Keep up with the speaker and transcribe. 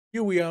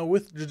Here we are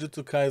with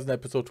Jujutsu Kaisen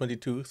episode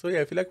 22. So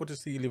yeah, if you like what you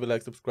see, leave a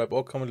like, subscribe,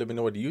 or comment, let me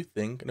know what you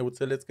think. And I would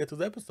say let's get to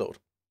the episode.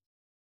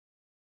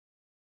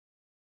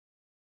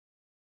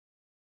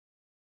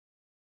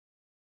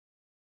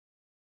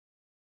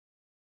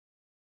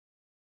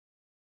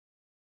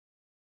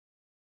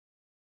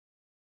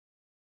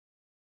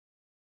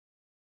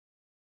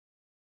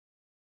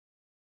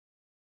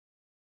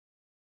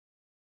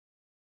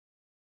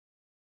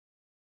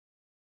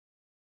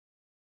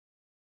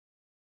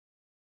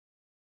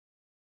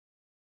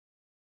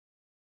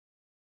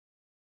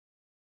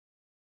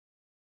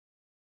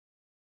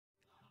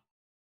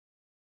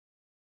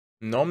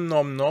 Nom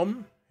nom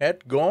nom.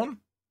 Head gone.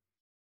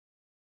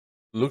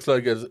 Looks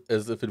like as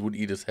if it would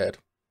eat his head.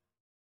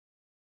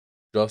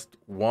 Just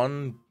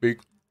one big.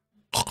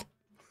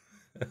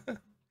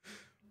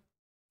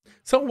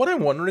 So what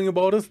I'm wondering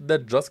about is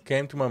that just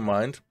came to my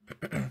mind.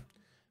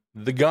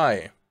 The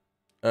guy,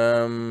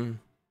 um,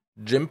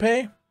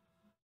 Jinpei,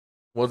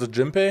 was it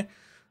Jinpei?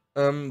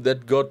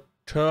 That got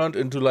turned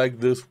into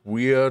like this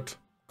weird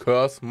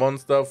curse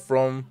monster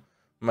from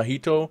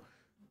Mahito.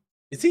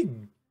 Is he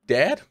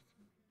dead?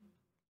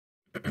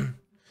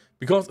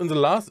 Because in the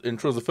last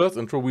intro, the first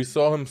intro, we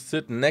saw him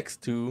sit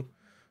next to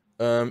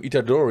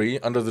Itadori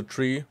under the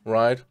tree,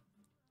 right?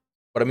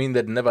 But I mean,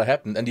 that never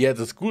happened. And he had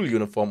the school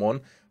uniform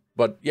on.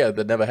 But yeah,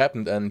 that never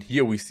happened. And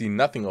here we see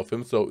nothing of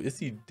him. So is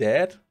he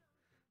dead?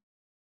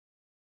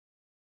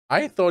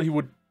 I thought he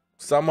would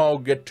somehow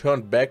get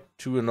turned back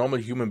to a normal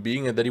human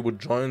being and that he would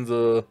join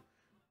the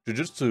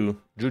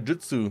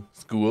Jujutsu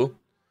school.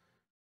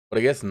 But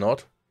I guess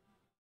not.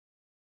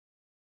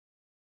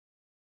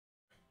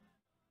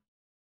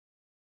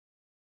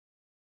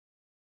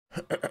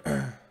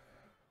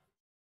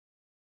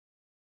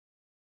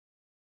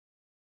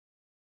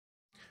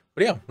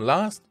 But yeah,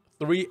 last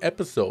 3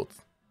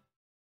 episodes.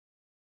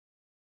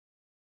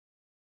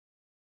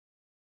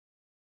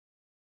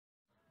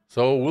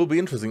 So it will be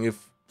interesting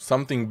if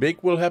something big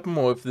will happen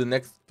or if the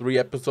next 3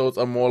 episodes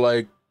are more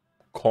like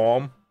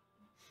calm.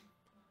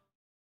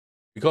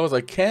 Because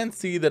I can't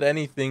see that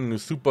anything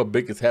super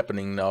big is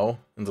happening now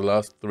in the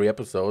last 3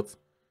 episodes.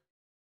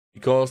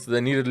 Because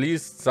they need at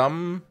least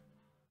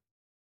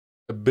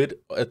a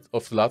bit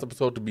of the last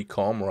episode to be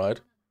calm, right?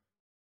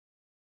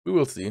 We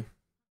will see.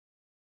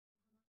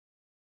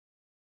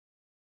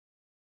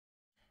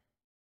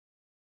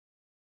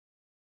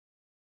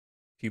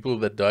 People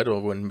that died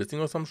or went missing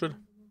or some shit.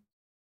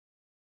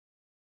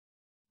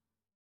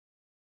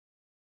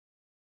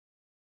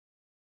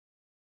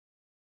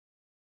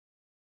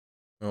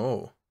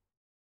 Oh.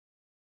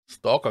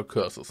 Stalker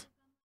curses.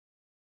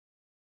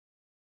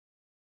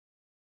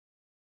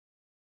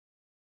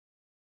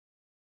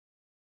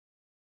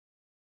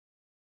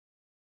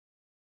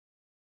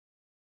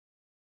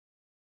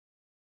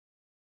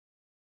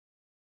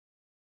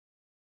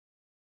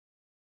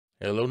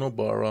 Hello,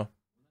 Nobara.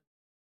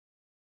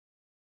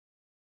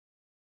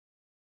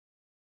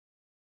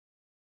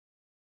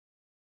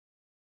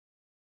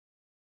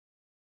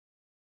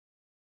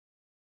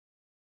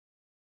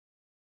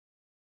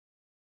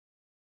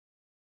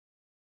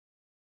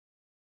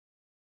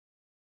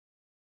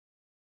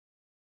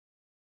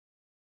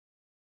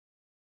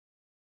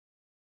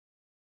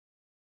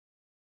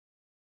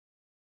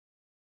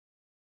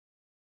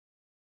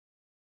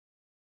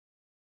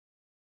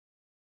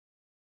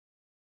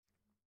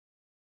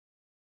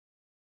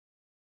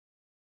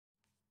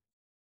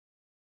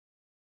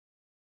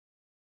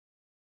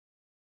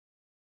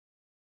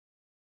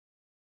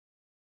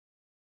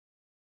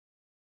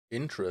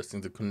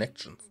 Interesting, the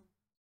connections.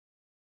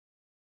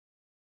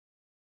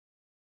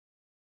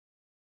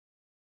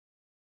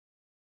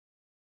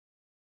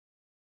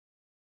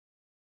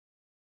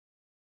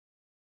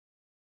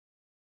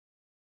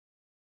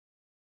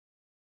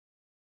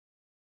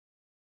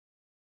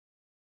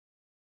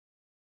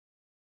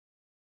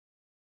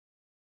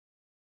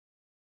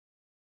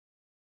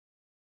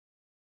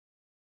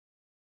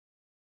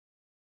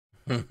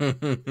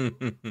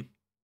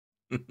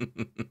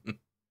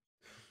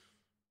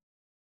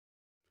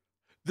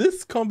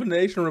 This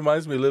combination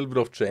reminds me a little bit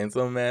of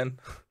Chainsaw Man.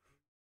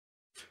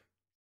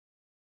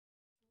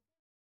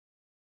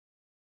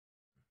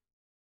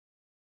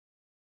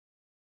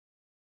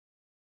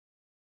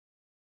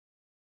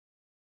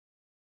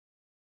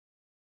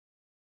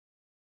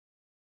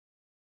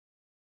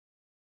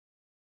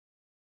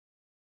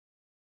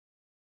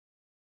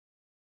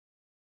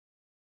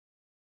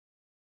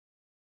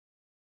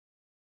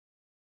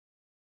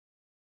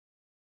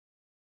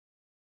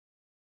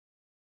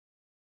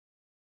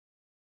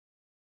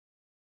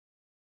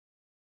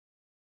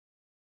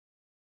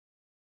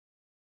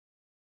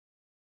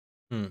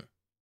 Hmm.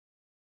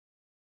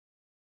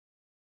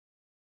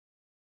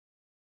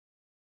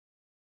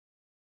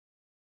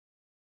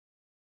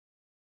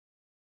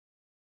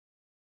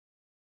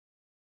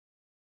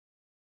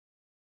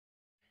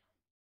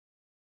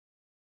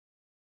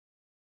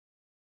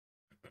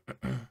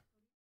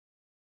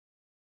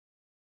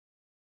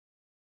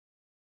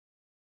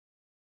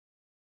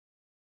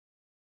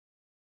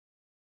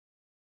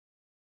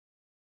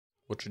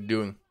 What you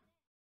doing?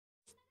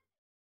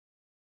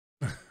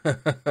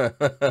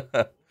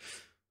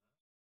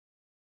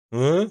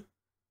 Huh?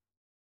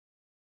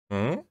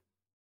 Huh?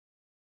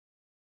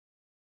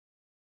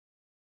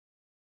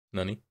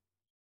 Nani?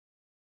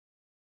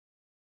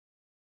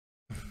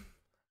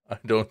 I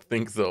don't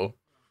think so.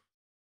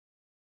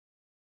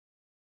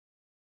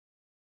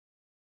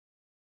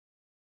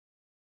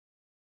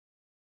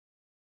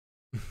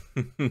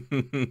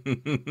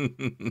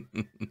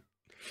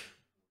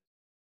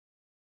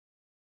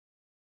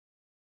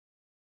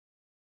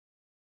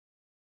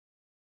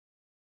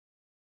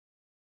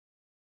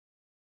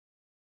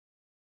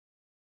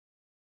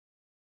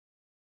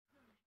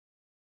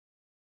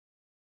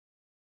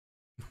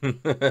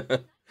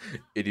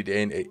 Idiot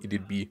A and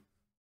Idiot B.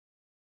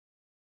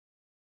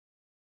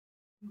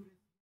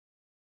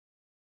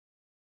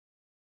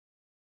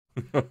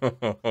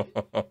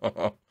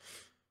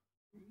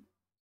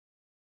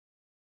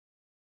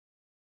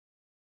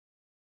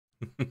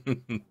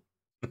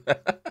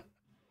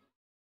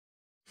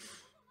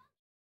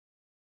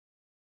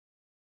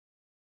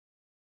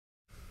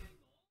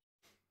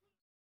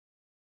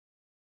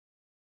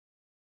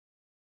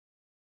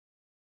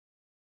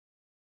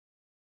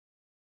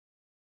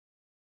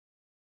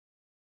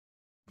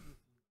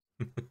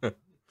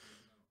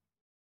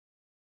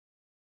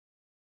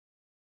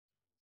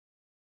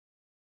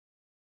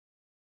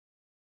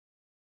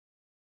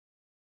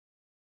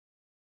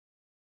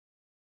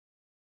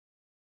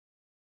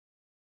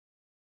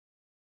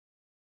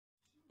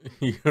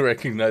 He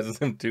recognizes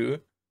him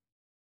too.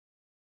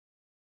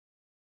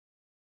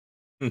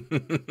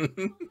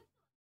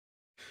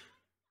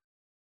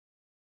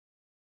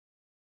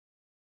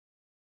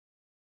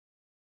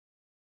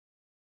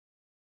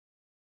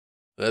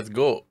 Let's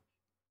go.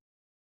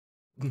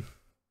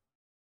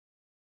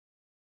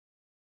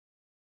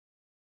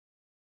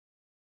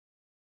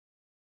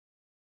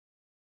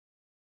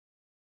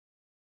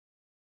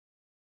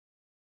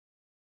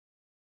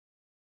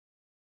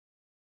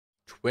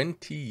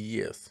 20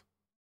 years.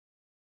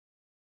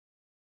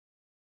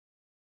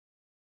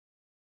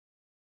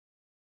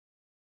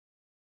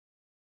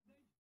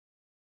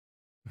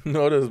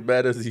 Not as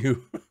bad as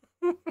you.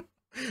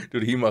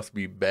 Dude, he must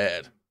be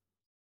bad.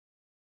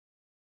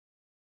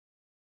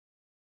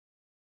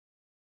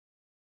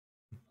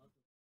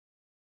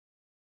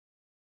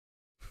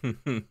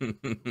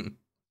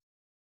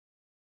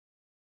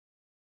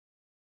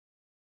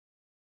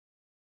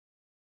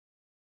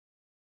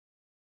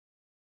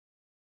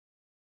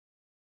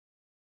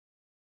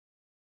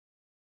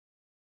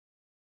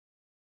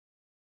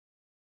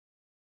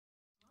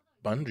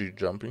 Bungee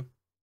jumping.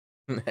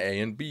 A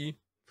and B.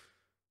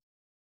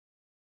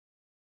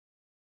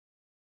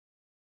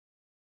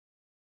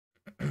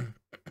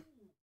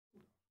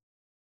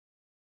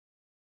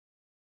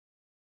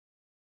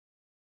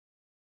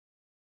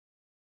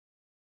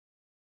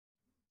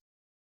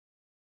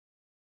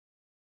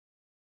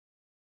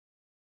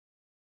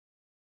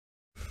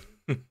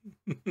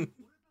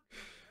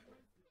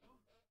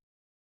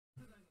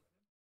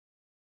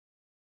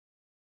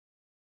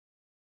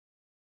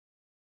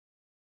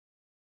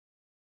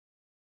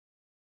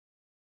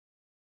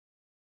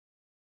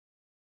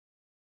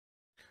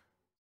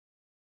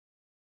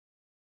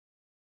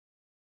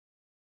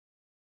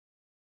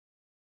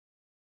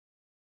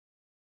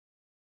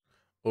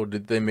 Or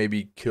did they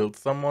maybe kill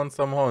someone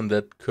somehow and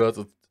that curse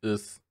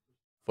is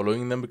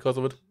following them because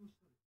of it?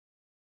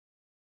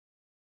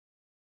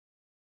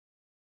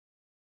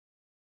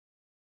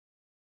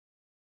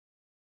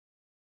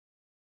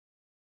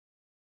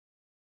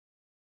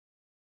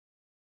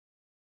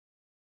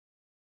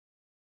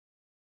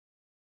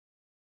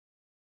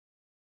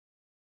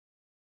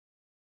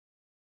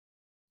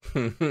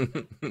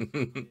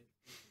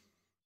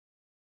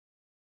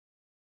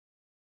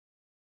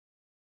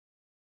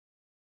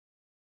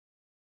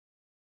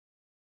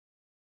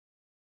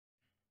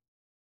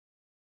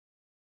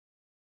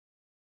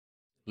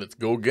 Let's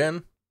go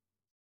again.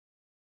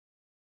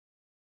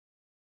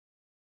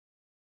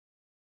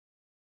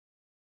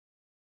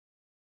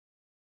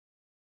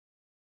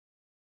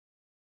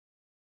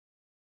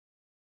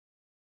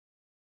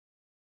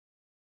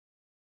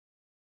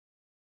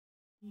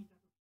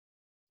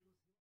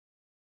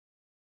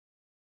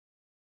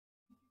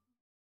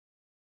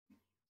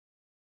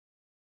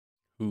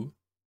 Who?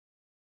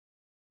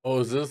 Oh,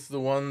 is this the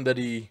one that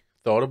he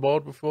thought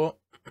about before?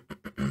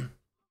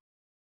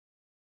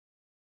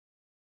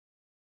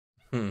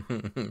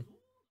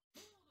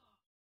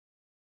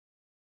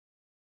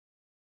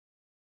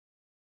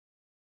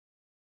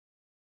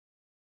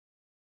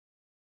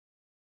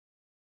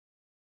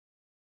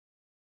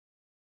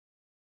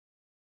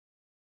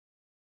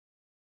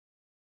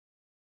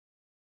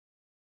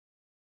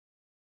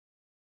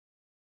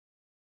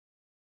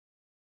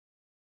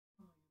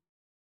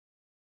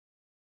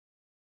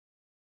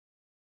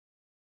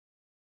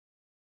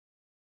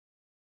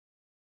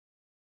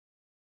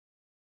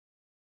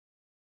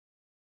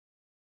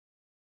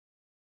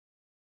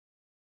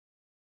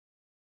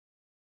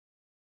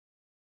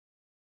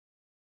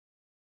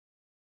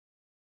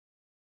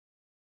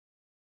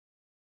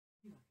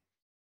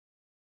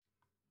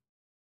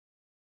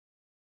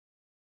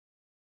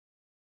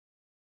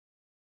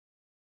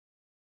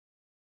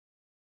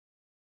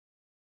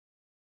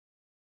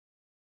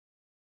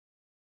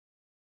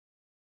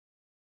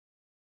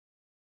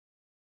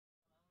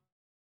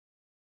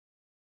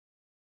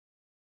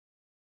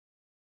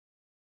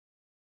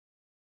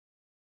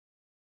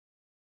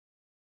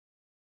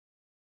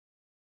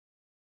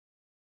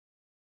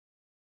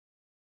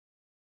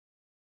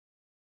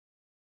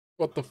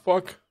 What the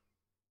fuck?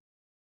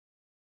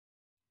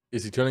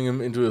 Is he turning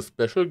him into a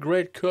special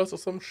grade curse or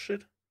some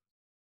shit?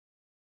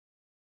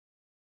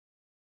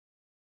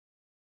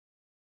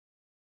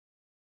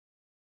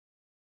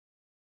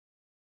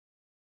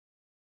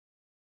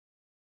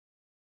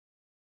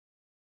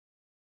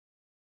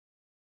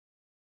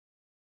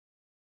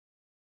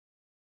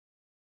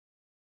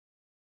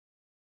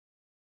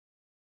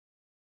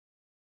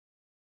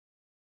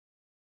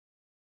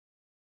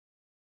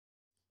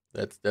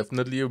 That's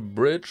definitely a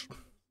bridge.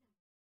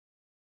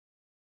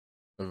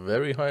 A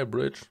very high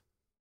bridge.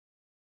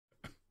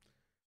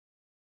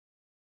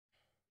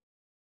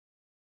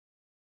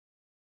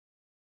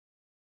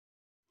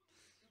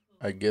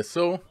 I guess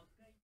so.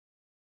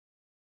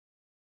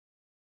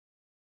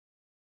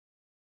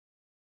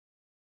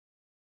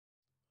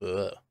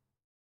 Ugh.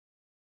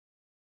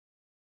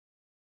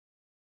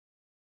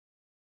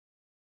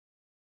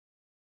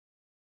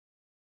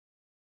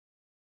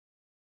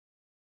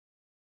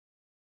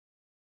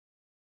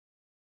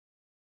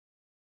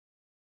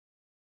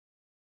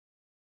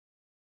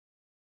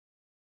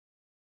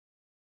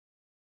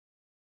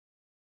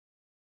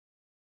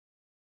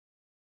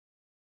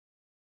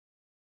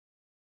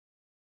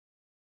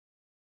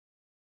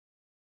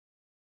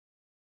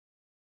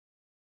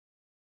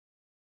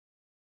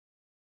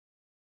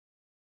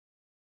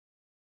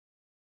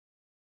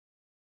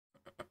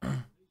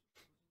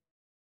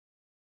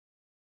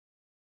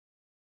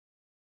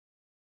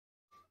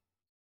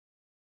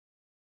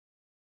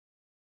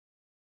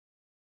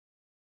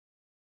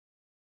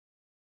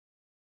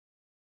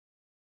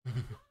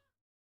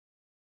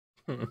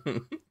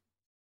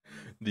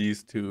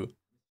 These two.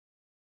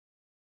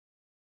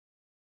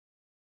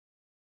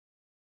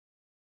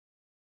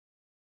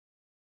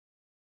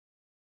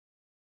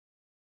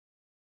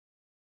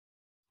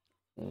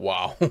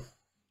 Wow.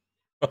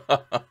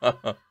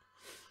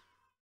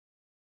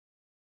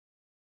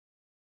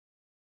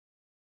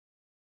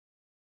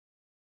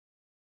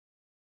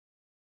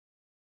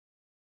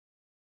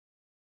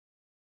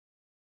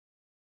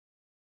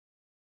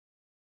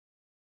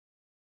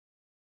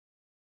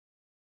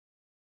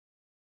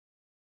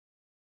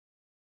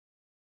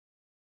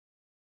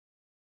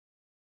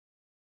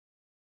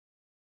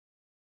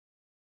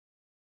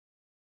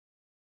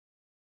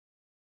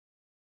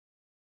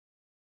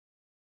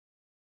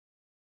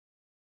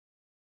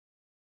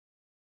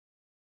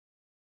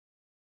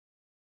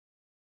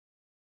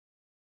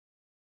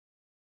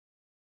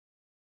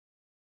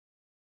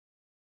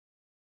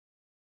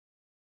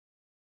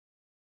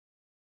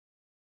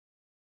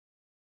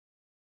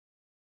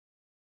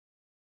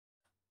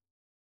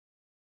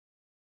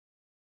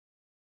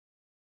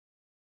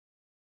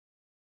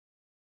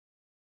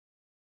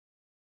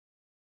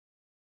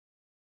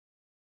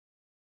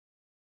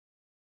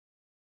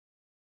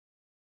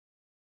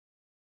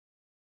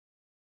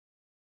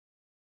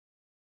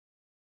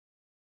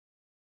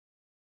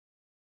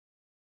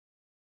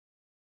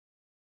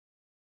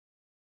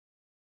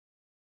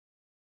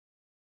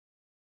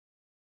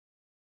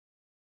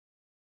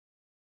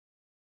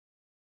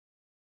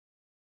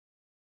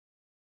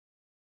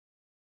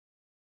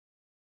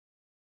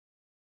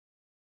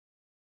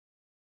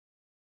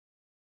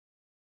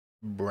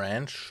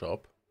 Branch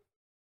shop.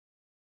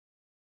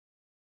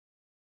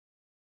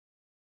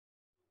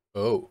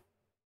 Oh,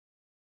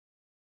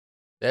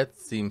 that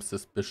seems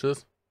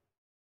suspicious.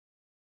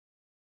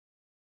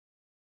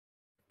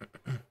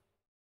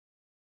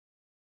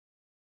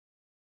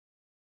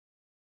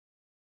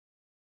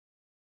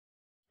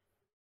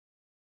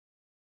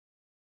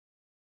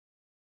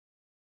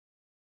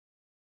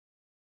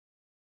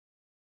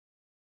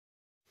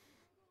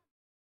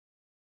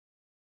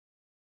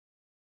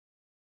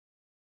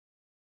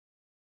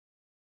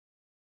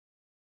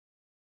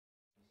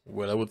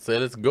 Well, I would say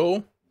let's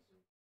go.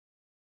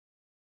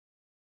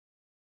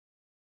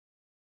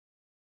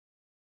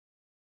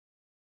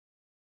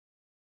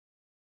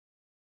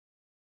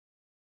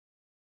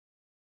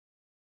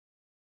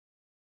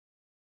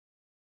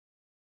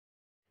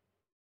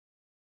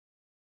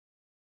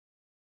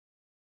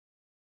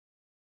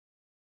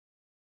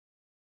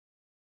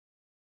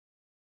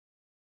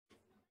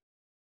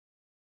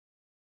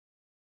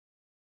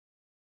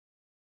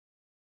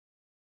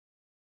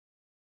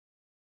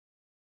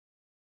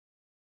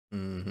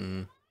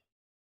 Mm-hmm.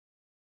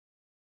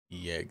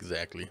 Yeah,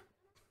 exactly.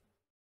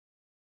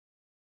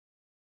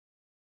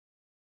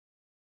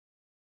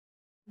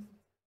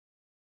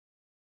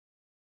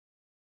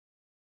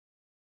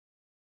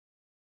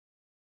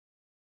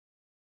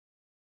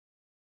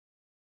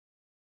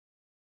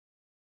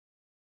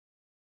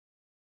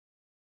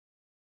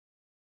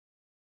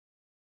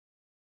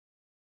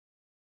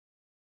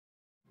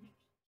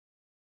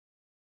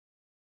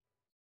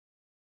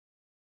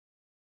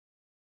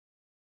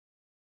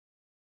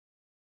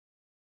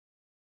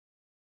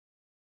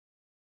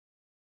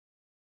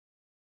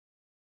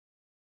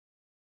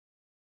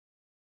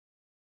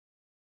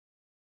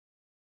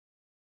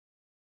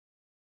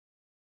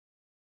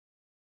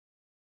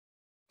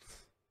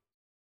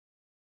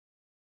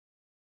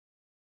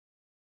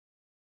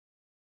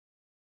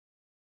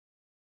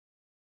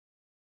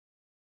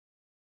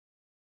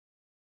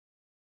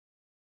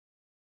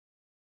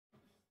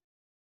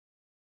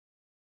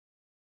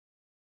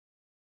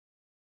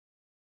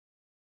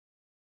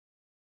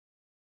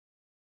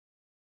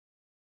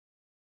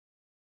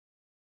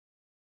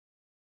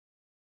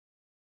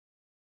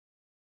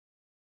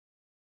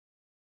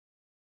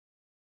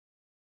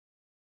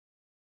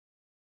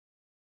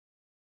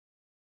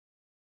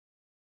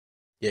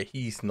 Yeah,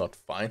 he's not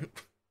fine.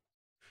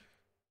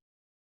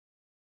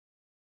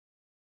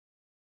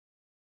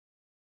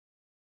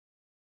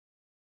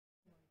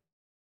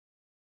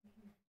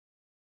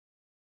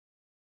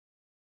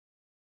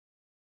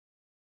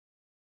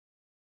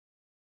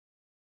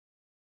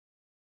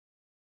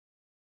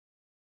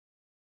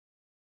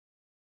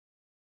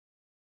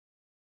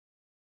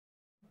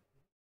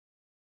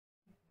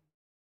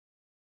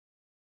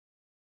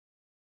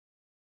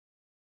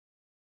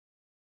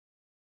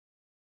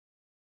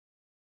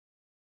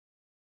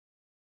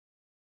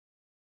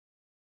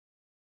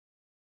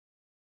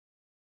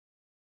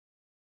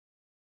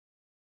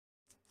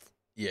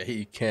 Yeah,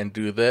 he can't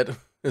do that.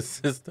 His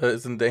sister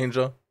is in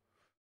danger.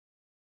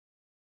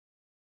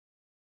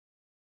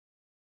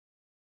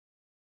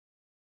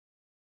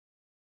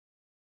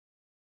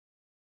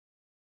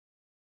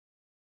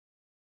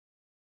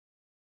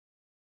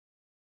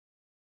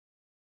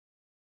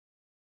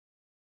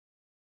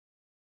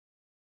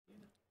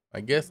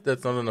 I guess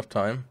that's not enough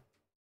time.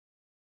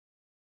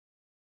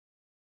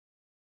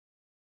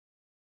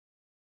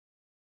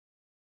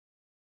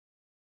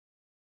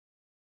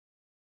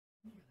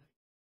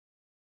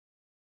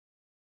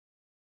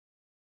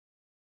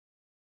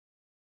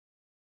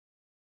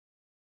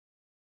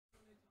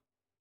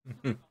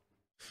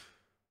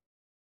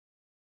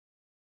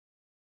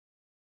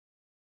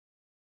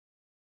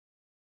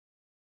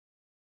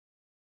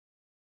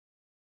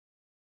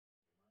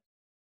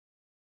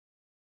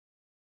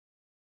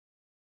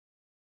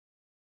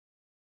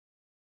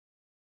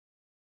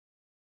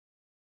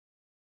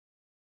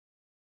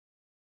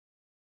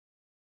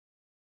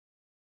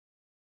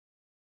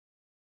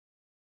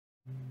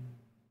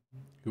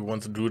 He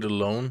wants to do it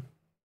alone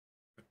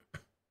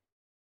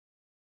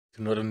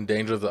to not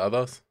endanger the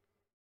others.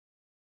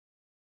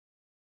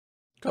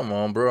 Come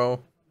on,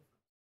 bro.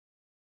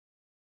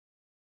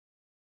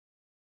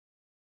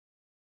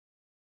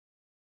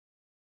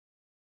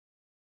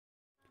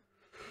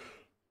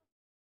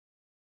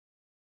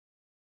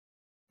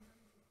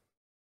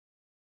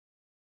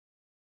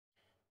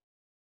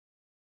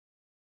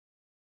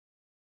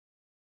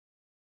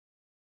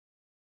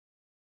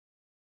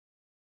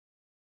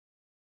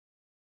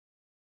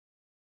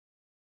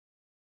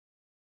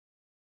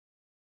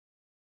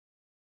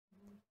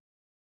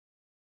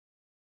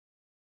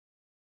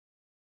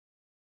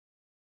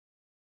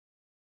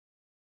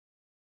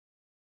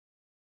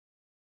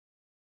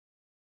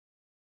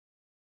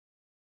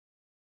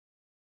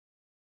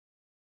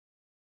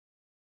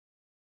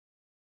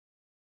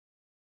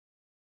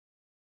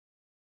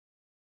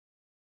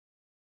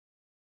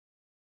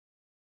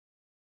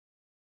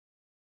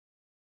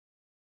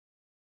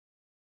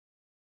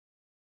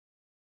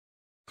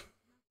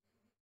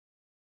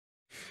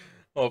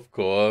 Of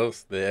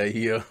course, they're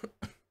here.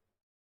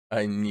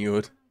 I knew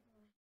it.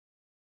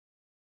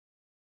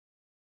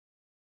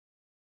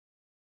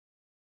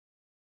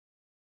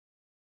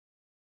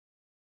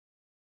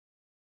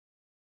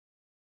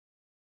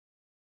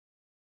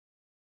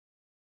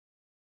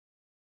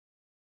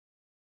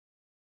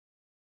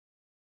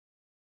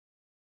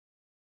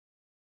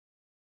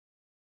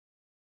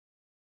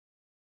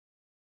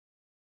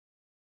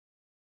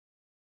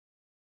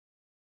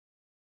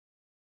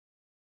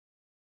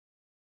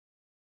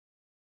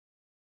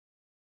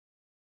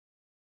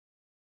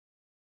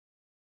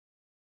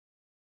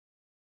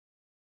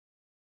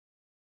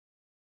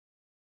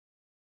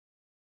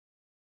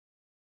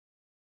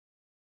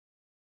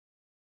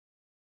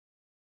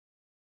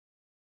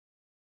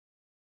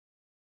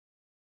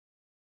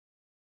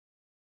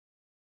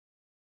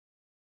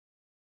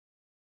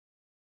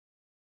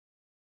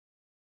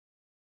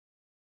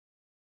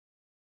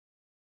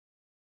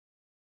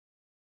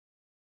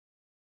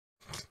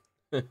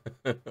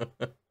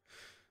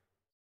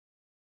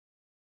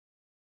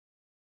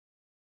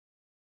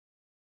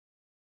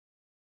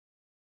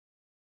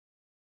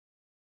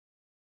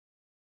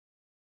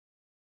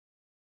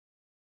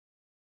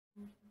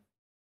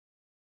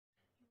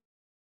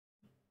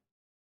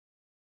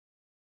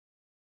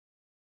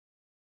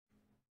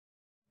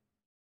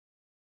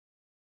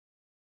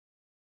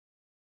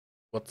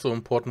 What's so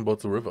important about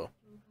the river?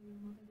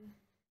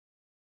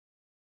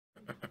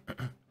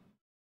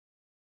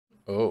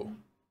 Oh,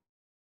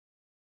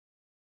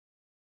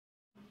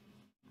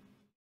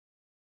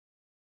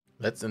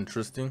 that's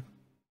interesting.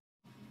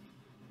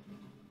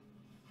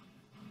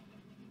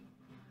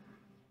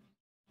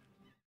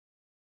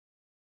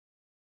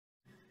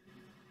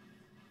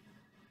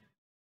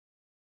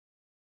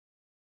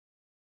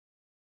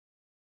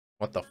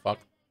 What the fuck?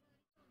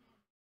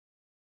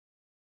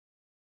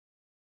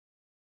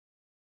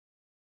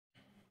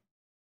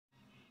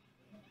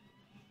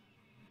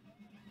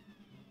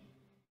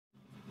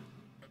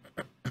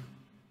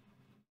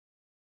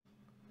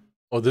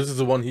 Oh, this is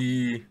the one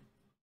he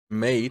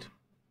made.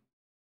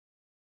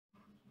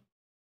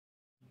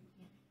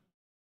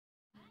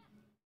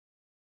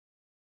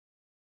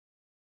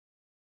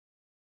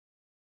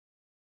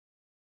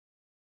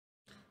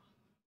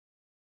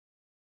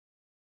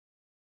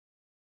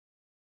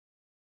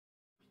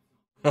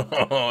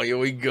 Oh, here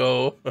we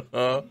go.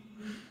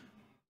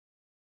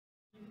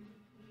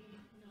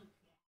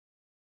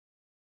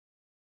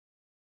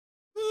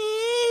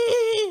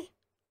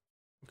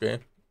 Okay.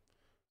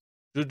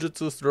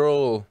 Jujutsu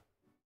stroll.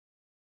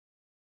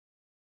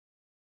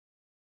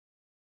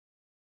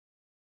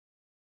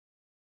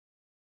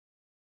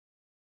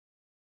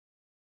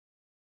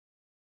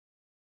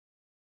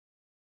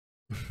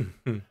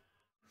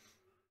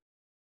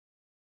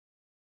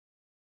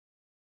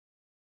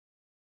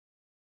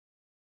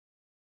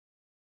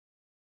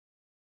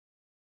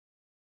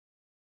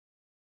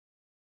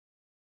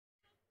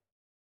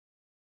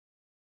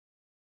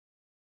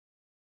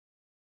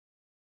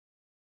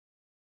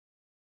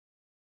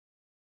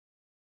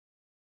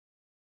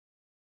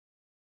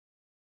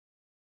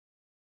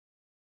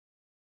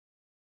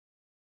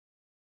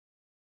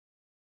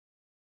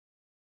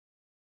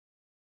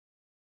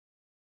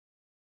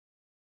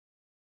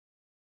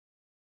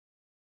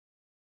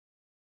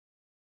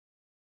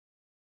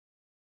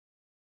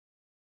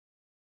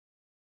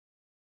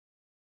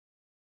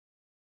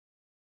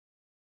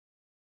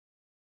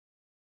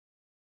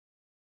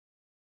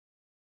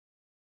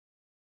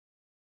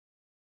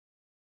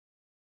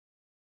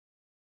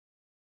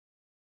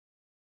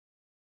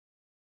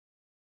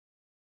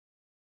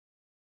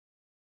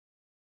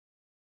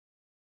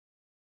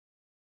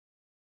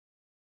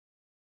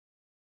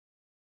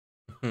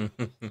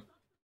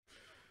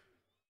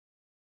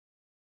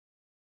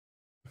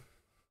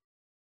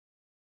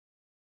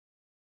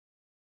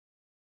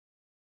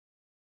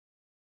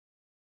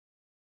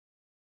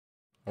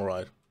 All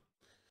right.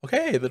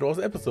 Okay, that was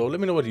the episode. Let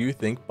me know what you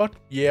think. But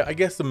yeah, I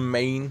guess the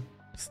main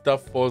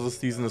stuff for the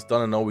season is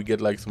done, and now we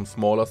get like some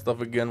smaller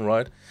stuff again,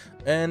 right?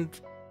 And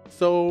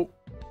so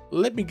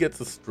let me get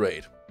this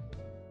straight.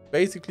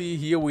 Basically,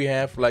 here we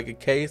have like a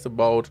case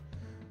about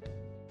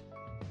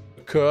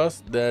a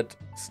curse that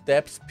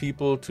stabs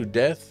people to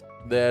death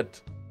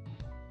that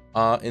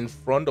are in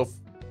front of,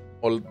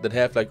 or that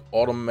have like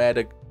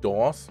automatic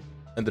doors,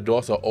 and the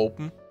doors are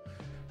open,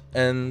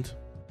 and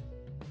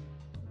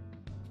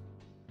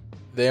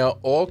they are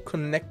all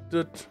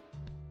connected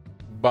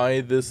by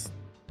this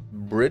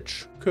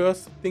bridge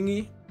curse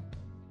thingy,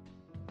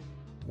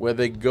 where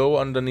they go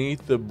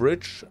underneath the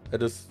bridge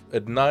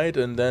at night,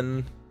 and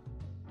then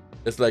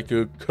there's like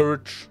a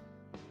courage,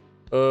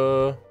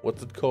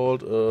 what's it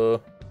called?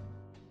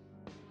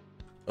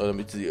 Let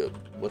me see,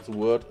 what's the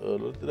word?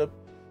 Look it up.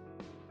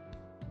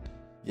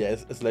 Yeah,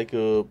 it's like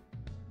a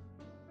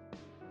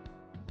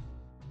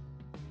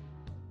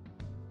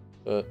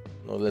no,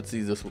 let's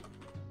see this.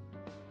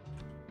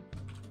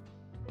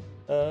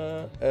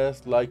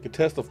 As like a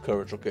test of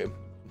courage. Okay,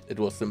 it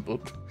was simple.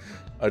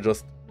 I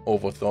just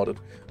overthought it.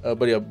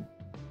 But yeah,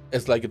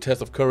 it's like a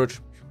test of courage.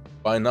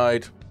 By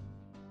night,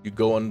 you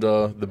go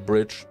under the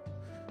bridge,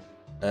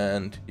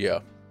 and yeah.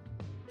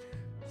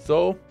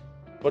 So,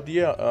 but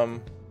yeah,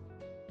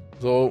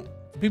 so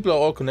people are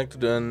all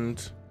connected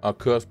and are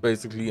cursed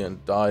basically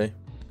and die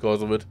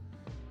because of it.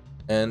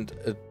 And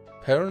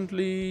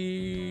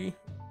apparently,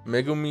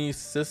 Megumi's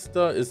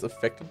sister is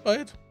affected by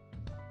it,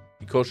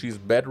 because she's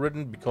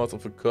bedridden because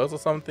of a curse or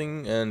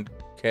something and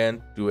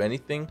can't do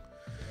anything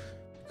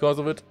because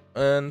of it.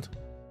 And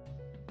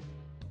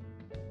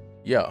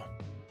yeah,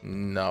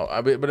 no,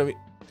 I'm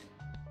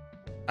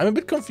a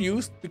bit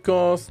confused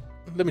because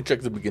let me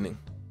check the beginning.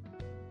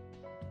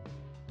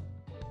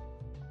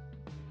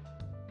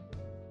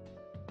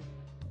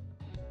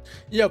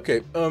 Yeah,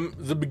 okay.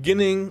 The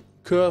beginning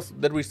curse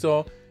that we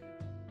saw,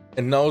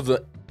 and now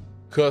the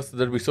curse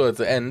that we saw at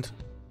the end,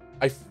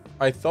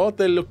 I thought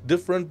they looked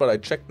different, but I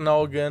checked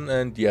now again,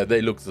 and yeah,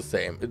 they look the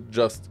same. It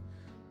just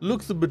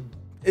looks a bit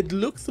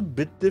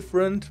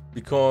different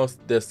because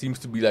there seems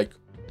to be like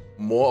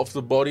more of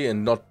the body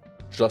and not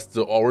just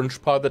the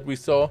orange part that we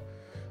saw.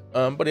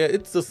 But yeah,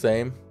 it's the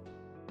same.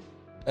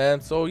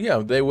 And so yeah,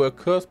 they were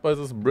cursed by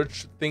this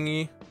bridge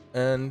thingy,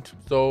 and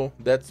so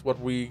that's what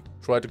we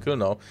try to kill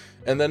now.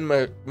 And then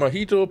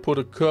Mahito put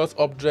a curse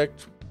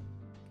object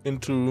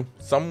into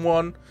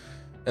someone,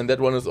 and that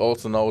one is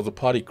also now the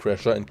party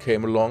crasher and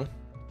came along.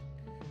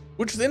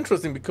 Which is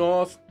interesting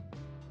because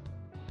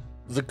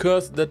the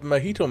curse that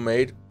Mahito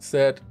made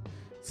said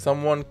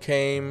someone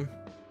came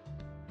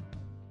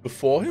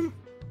before him.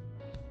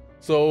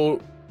 So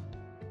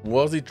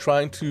was he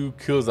trying to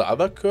kill the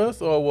other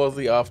curse, or was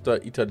he after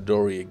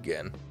Itadori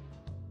again?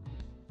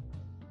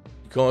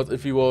 Because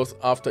if he was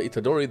after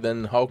Itadori,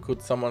 then how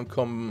could someone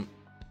come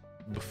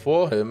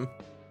before him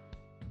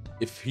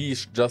if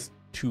he's just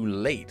too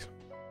late?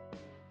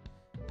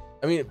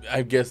 I mean,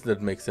 I guess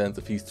that makes sense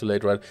if he's too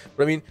late, right?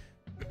 But I mean,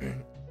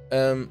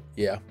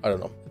 yeah, I don't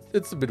know.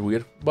 It's a bit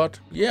weird, but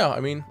yeah, I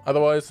mean,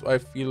 otherwise I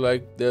feel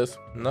like there's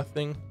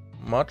nothing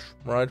much,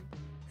 right?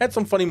 Had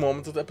some funny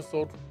moments this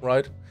episode,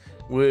 right?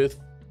 With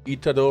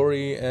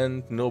Itadori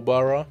and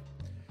Nobara.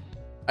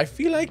 I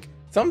feel like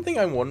something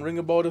I'm wondering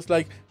about is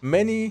like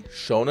many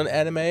shonen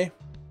anime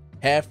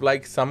have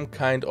like some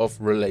kind of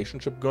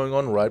relationship going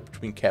on, right,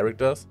 between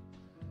characters.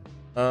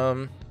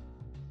 Not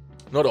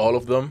all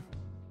of them.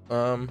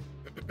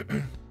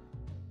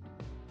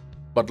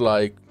 But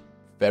like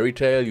Fairy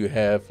Tail, you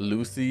have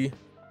Lucy,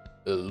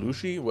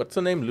 what's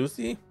her name?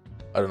 Lucy?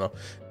 I don't know,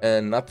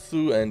 and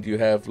Natsu, and you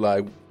have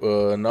like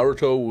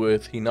Naruto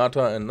with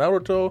Hinata and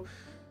Naruto,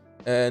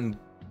 and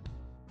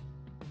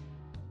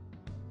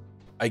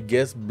I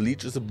guess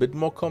Bleach is a bit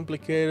more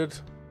complicated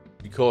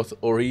because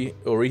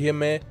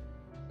Orihime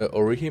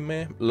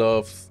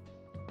loves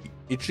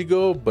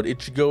Ichigo, but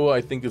Ichigo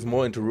I think is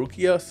more into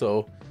Rukia,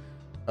 so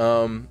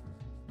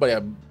but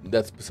yeah,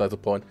 that's besides the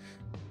point.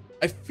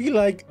 I feel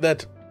like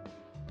that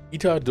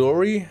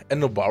Itadori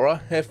and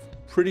Nobara have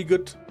pretty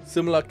good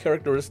similar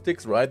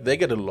characteristics, right? They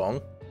get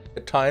along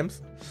at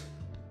times,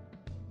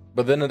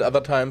 but then at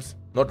other times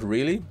not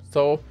really.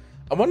 So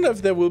I wonder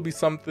if there will be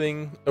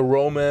something, a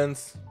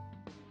romance,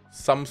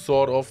 some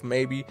sort of,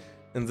 maybe,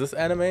 in this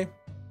anime.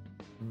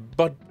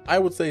 But I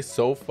would say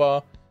so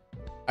far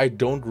I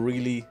don't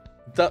really,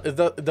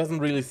 it doesn't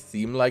really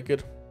seem like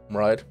it,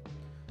 right?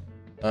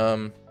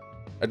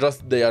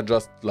 They are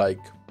just like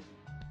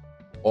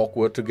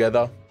awkward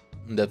together,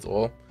 and that's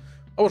all.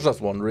 I was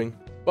just wondering.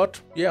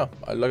 But yeah,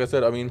 like I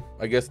said, I mean,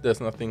 I guess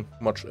there's nothing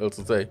much else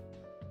to say.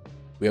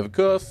 We have a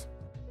curse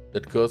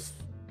that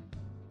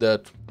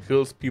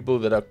kills people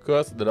that are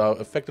cursed, that are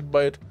affected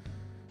by it.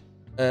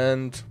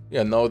 And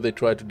yeah, now they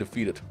try to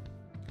defeat it.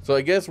 So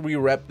I guess we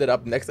wrap that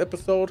up next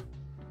episode.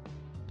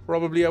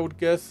 Probably, I would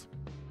guess.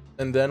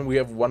 And then we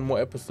have one more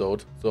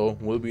episode. So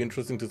will be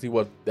interesting to see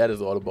what that is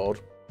all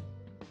about.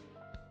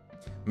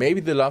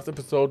 Maybe the last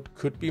episode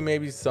could be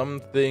maybe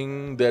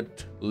something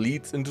that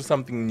leads into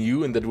something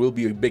new, and that will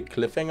be a big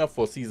cliffhanger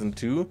for season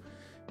 2.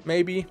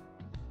 Maybe.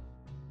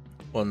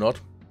 Or not.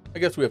 I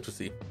guess we have to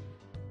see.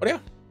 But yeah,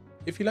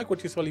 if you like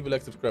what you saw, leave a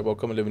like, subscribe, or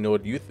comment, let me know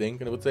what you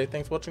think. And I would say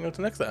thanks for watching.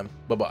 Until next time.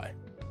 Bye bye.